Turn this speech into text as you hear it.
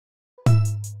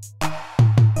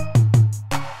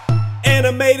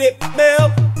Animated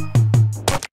Mel.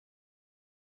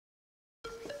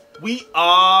 We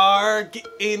are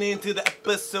getting into the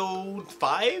episode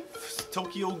 5,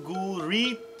 Tokyo Ghoul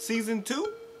Read Season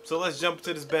 2. So let's jump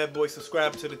to this bad boy.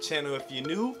 Subscribe to the channel if you're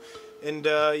new. And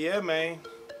yeah, man,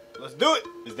 let's do it.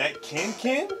 Is that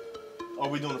Ken? Or are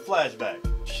we doing a flashback?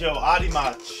 Yo,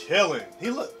 Arima chilling.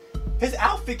 His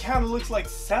outfit kind of looks like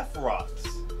Sephiroth's.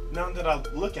 Now that I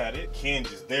look at it, Ken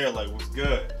just there like, what's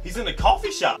good? He's in the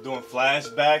coffee shop doing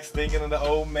flashbacks, thinking of the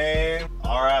old man.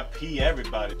 R.I.P.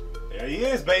 everybody. There he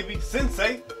is, baby.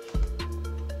 Sensei.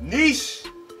 Niche.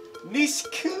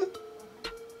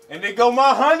 And there go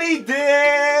my honey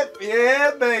dip.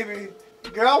 Yeah, baby.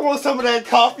 Girl, I want some of that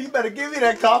coffee. You better give me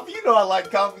that coffee. You know I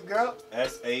like coffee, girl.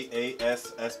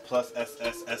 S-A-A-S,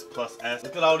 S+S+S+S.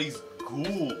 Look at all these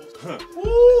ghouls.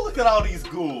 Woo, look at all these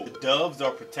ghouls. The doves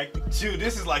are protected. Dude,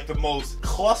 this is like the most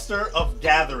cluster of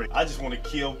gathering. I just want to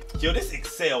kill. Yo, this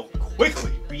excel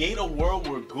quickly. Create a world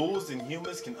where ghouls and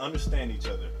humans can understand each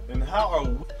other. And how are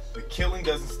we? The killing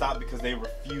doesn't stop because they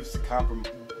refuse to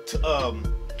compromise.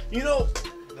 You know,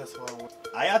 that's what I want.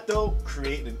 Ayato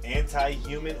create an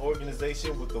anti-human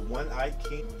organization with the one-eyed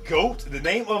king. GOAT. The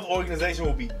name of the organization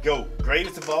will be GOAT.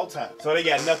 Greatest of all time. So they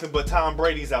got nothing but Tom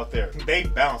Brady's out there. They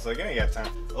bounce like, I ain't got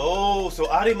time. Oh,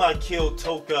 so Arima killed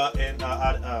Toka and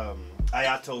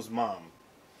Ayato's mom.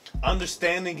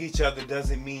 Understanding each other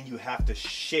doesn't mean you have to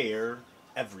share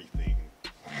everything.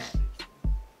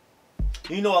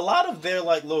 You know, a lot of their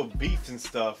like little beefs and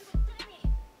stuff.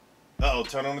 Uh-oh,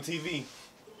 turn on the TV.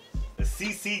 The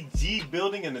CCG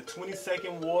building in the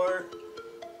 22nd Ward.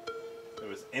 There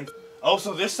was oh,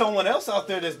 so there's someone else out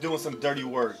there that's doing some dirty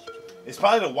work. It's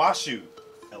probably the Washu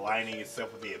aligning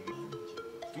itself with the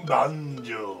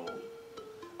Banjo.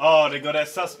 Oh, they go that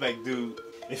suspect, dude.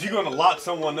 If you're gonna lock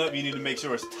someone up, you need to make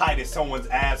sure it's tight as someone's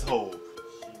asshole.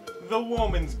 The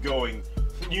woman's going.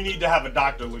 You need to have a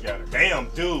doctor look at her. Damn,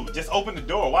 dude, just open the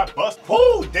door. Why bust?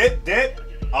 Whoo, dip.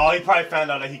 Oh, he probably found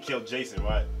out that he killed Jason,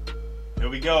 right? Here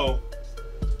we go.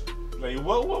 Like,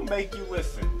 what will make you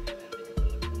listen?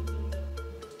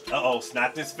 Uh-oh,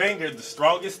 snapped his finger. The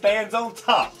strongest stands on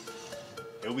top.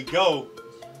 Here we go.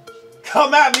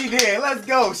 Come at me then. Let's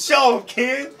go. Show him,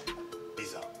 kid.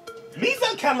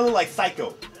 Misa kind of look like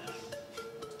Psycho.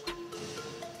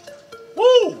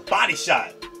 Woo! Body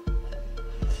shot.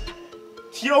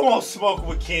 You don't want to smoke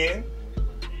with Ken.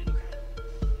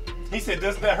 He said,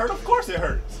 doesn't that hurt? Of course it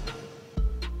hurts.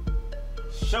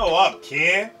 Show up,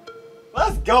 Ken.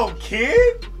 Let's go,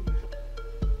 kid.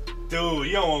 Dude,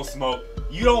 you don't want to smoke.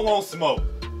 You don't want smoke.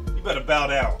 You better bow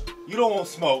down. You don't want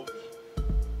smoke.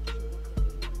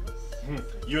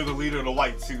 You're the leader of the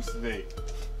white suits today.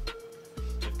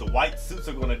 If the white suits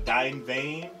are going to die in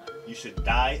vain, you should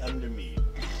die under me.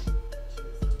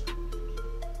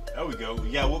 There we go.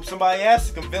 You gotta whoop somebody's ass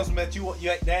to convince them that you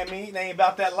damn mean, they ain't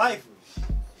about that life.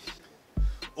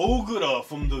 Ogura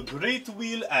from the Great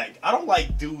Wheel Act. I don't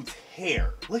like dude's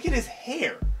hair. Look at his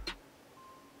hair.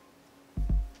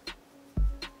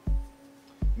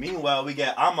 Meanwhile, we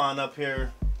got Amon up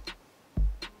here.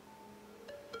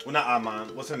 Well, not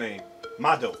Amon. What's her name?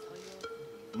 Mado.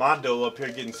 Mado up here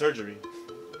getting surgery.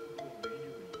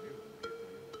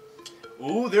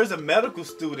 Ooh, there's a medical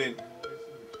student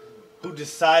who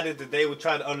decided that they would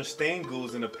try to understand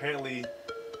ghouls, and apparently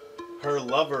her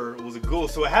lover was a ghoul.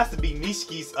 So it has to be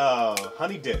Nishiki's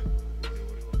honey dip,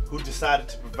 who decided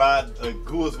to provide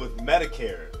ghouls with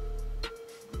Medicare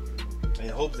in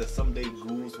hopes that someday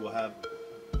ghouls will have.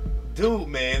 Dude,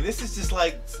 man, this is just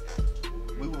like,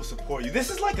 we will support you. This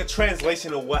is like a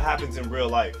translation of what happens in real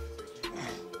life,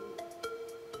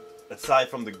 aside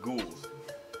from the ghouls.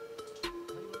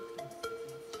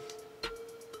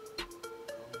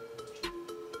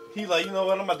 He like, you know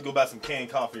what, I'm about to go buy some canned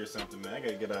coffee or something, man. I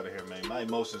gotta get out of here, man. My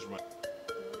emotions run.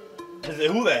 He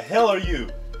said, who the hell are you?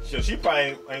 She probably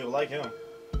ain't gonna like him.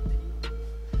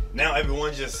 Now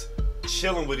everyone's just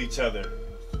chilling with each other.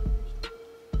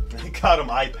 He caught him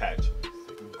eye patch.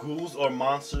 Ghouls are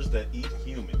monsters that eat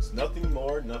humans. Nothing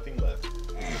more, nothing less.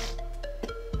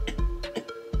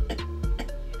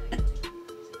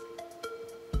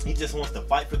 He just wants to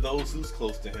fight for those who's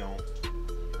close to him.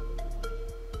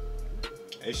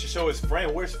 It should show his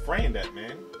friend. Where's friend at,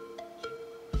 man?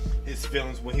 His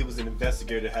feelings when he was an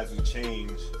investigator hasn't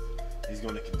changed. He's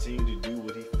going to continue to do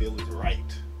what he feels is right.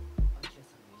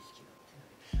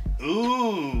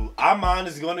 Ooh, Amon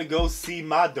is going to go see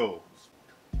Mado.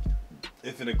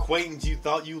 If an acquaintance you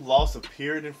thought you lost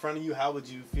appeared in front of you, how would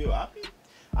you feel?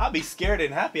 I'd be scared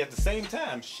and happy at the same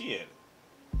time. Shit.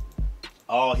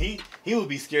 Oh, he would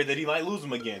be scared that he might lose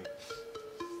him again.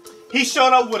 He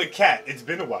showed up with a cat. It's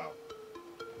been a while.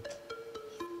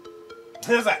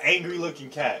 There's an angry looking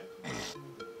cat.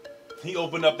 He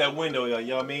opened up that window, you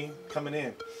know what I mean? Coming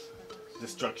in.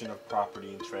 Destruction of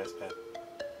property and trespass.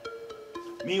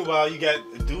 Meanwhile, you got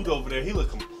a dude over there. He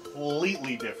looked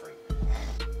completely different.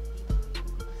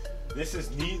 This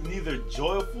is neither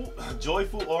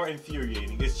joyful or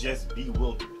infuriating. It's just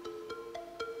bewildered.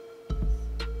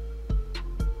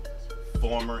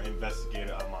 Former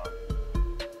investigator Amon.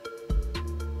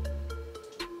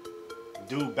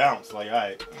 Dude bounced like,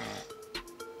 alright.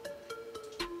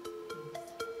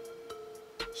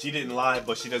 She didn't lie,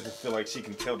 but she doesn't feel like she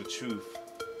can tell the truth.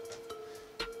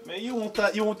 Man, you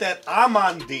want that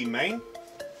Amon D, man.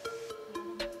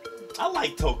 I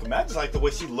like Toka, man. I just like the way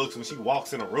she looks when she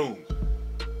walks in a room.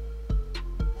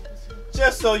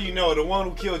 Just so you know, the one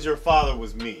who killed your father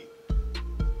was me.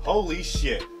 Holy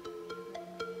shit.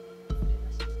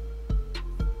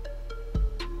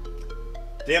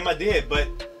 Damn, I did, but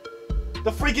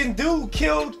the freaking dude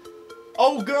killed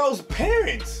old girl's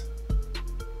parents.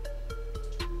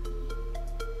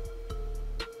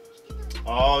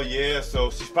 Oh yeah, so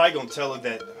she's probably gonna tell her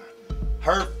that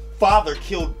her father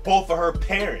killed both of her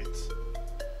parents.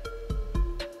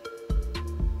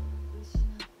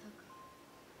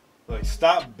 Like,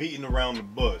 stop beating around the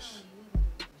bush.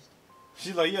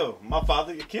 She's like, yo, my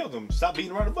father killed him. Stop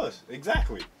beating around the bush.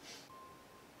 Exactly.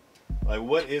 Like,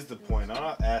 what is the point? I'm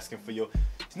not asking for your...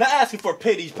 He's not asking for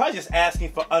pity. He's probably just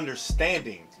asking for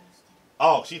understanding.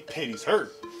 Oh, she pities her.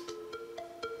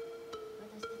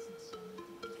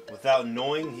 Without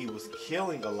knowing he was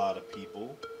killing a lot of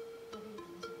people.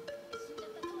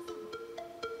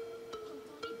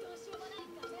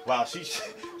 Wow,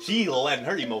 she letting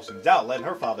her emotions out, letting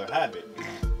her father have it.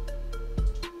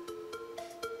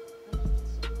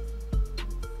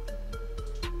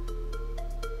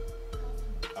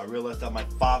 I realized that my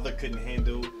father couldn't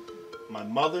handle my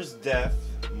mother's death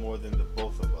more than the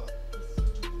both of us.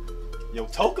 Yo,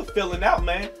 Toka filling out,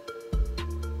 man.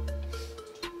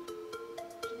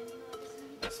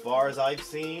 As far as I've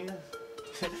seen,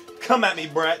 come at me,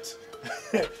 Brett.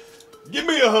 Give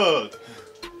me a hug.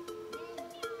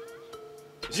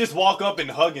 Just walk up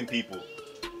and hugging people.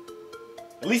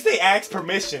 At least they ask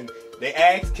permission. They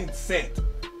ask consent.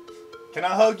 Can I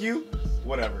hug you?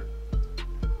 Whatever.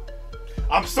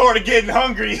 I'm sort of getting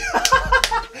hungry.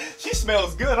 She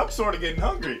smells good. I'm sort of getting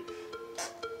hungry.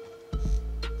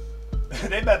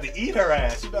 They about to eat her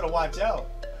ass. You better watch out.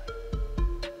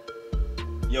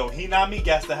 Yo, Hinami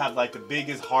gets to have like the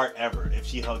biggest heart ever if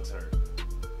she hugs her.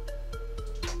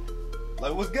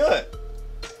 Like, what's good?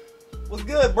 What's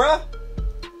good, bruh?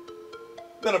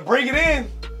 Better bring it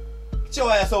in. Get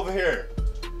your ass over here.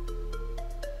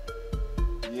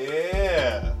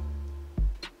 Yeah.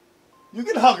 You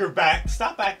can hug her back.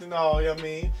 Stop acting all, you know what I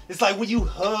mean? It's like when you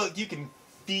hug, you can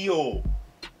feel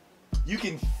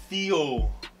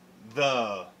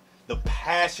the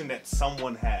passion that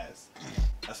someone has.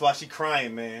 That's why she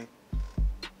crying, man.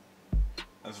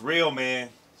 That's real, man.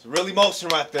 It's real emotion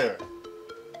right there.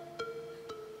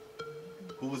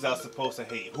 Who was I supposed to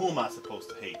hate? Who am I supposed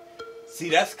to hate? See,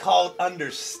 that's called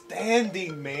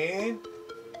understanding, man.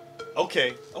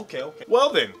 Okay.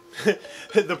 Well then,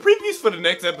 the previews for the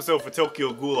next episode for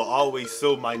Tokyo Ghoul are always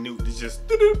so minute. It's just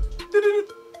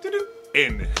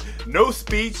and no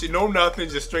speech, no nothing,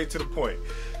 just straight to the point.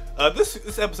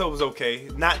 This episode was okay.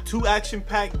 Not too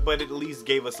action-packed, but it at least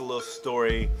gave us a little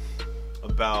story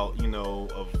about, you know,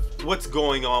 of what's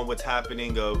going on, what's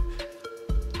happening, of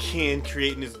Ken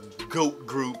creating this goat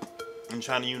group and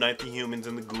trying to unite the humans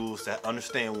and the ghouls to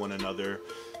understand one another,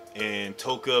 and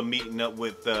Toka meeting up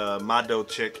with Mado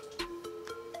chick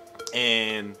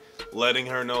and letting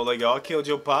her know, like, yo, I killed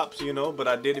your pops, you know, but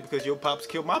I did it because your pops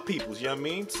killed my peoples, you know what I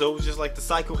mean? So it's just like the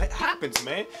cycle happens,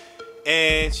 man.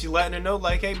 And she letting her know,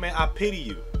 like, hey man, I pity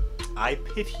you. I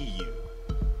pity you.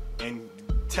 And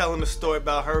telling the story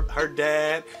about her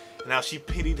dad and how she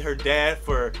pitied her dad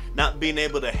for not being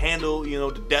able to handle, you know,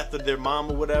 the death of their mom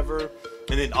or whatever.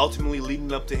 And then ultimately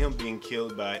leading up to him being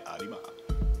killed by Arima.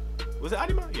 Was it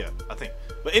Arima? Yeah, I think.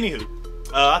 But anywho,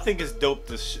 I think it's dope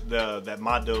that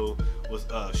Mado was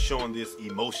showing this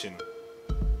emotion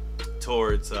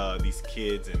towards these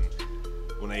kids, and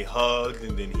when they hugged,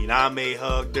 and then Hiname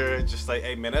hugged her, just like,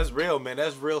 hey man, that's real, man.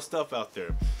 That's real stuff out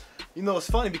there. You know, it's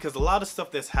funny because a lot of stuff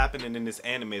that's happening in this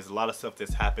anime is a lot of stuff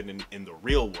that's happening in the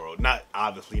real world. Not,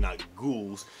 obviously not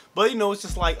ghouls, but you know, it's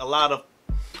just like a lot of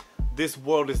this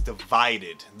world is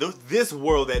divided. This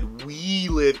world that we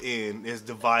live in is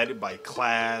divided by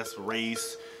class,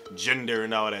 race, gender,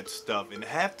 and all that stuff. And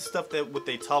half the stuff that what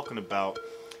they talking about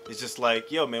It's just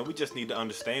like, yo, man, we just need to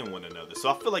understand one another. So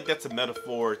I feel like that's a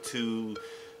metaphor to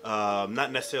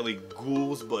not necessarily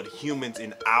ghouls, but humans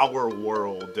in our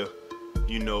world.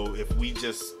 You know, if we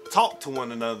just talk to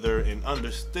one another and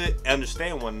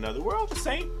understand one another, we're all the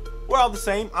same. We're all the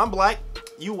same. I'm black,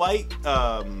 you white,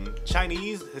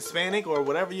 Chinese, Hispanic, or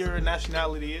whatever your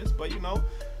nationality is. But, you know,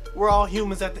 we're all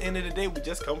humans at the end of the day. We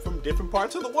just come from different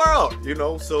parts of the world, you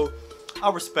know. So I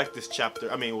respect this chapter,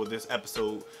 this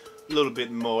episode a little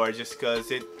bit more, just because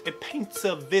it paints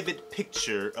a vivid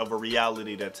picture of a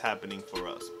reality that's happening for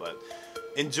us. But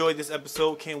enjoyed this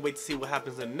episode. Can't wait to see what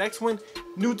happens in the next one.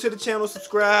 New to the channel,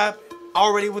 subscribe.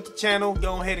 Already with the channel,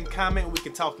 go ahead and comment and we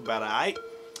can talk about it, alright?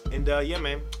 And yeah,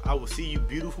 man, I will see you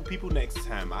beautiful people next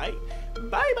time, alright?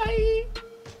 Bye bye.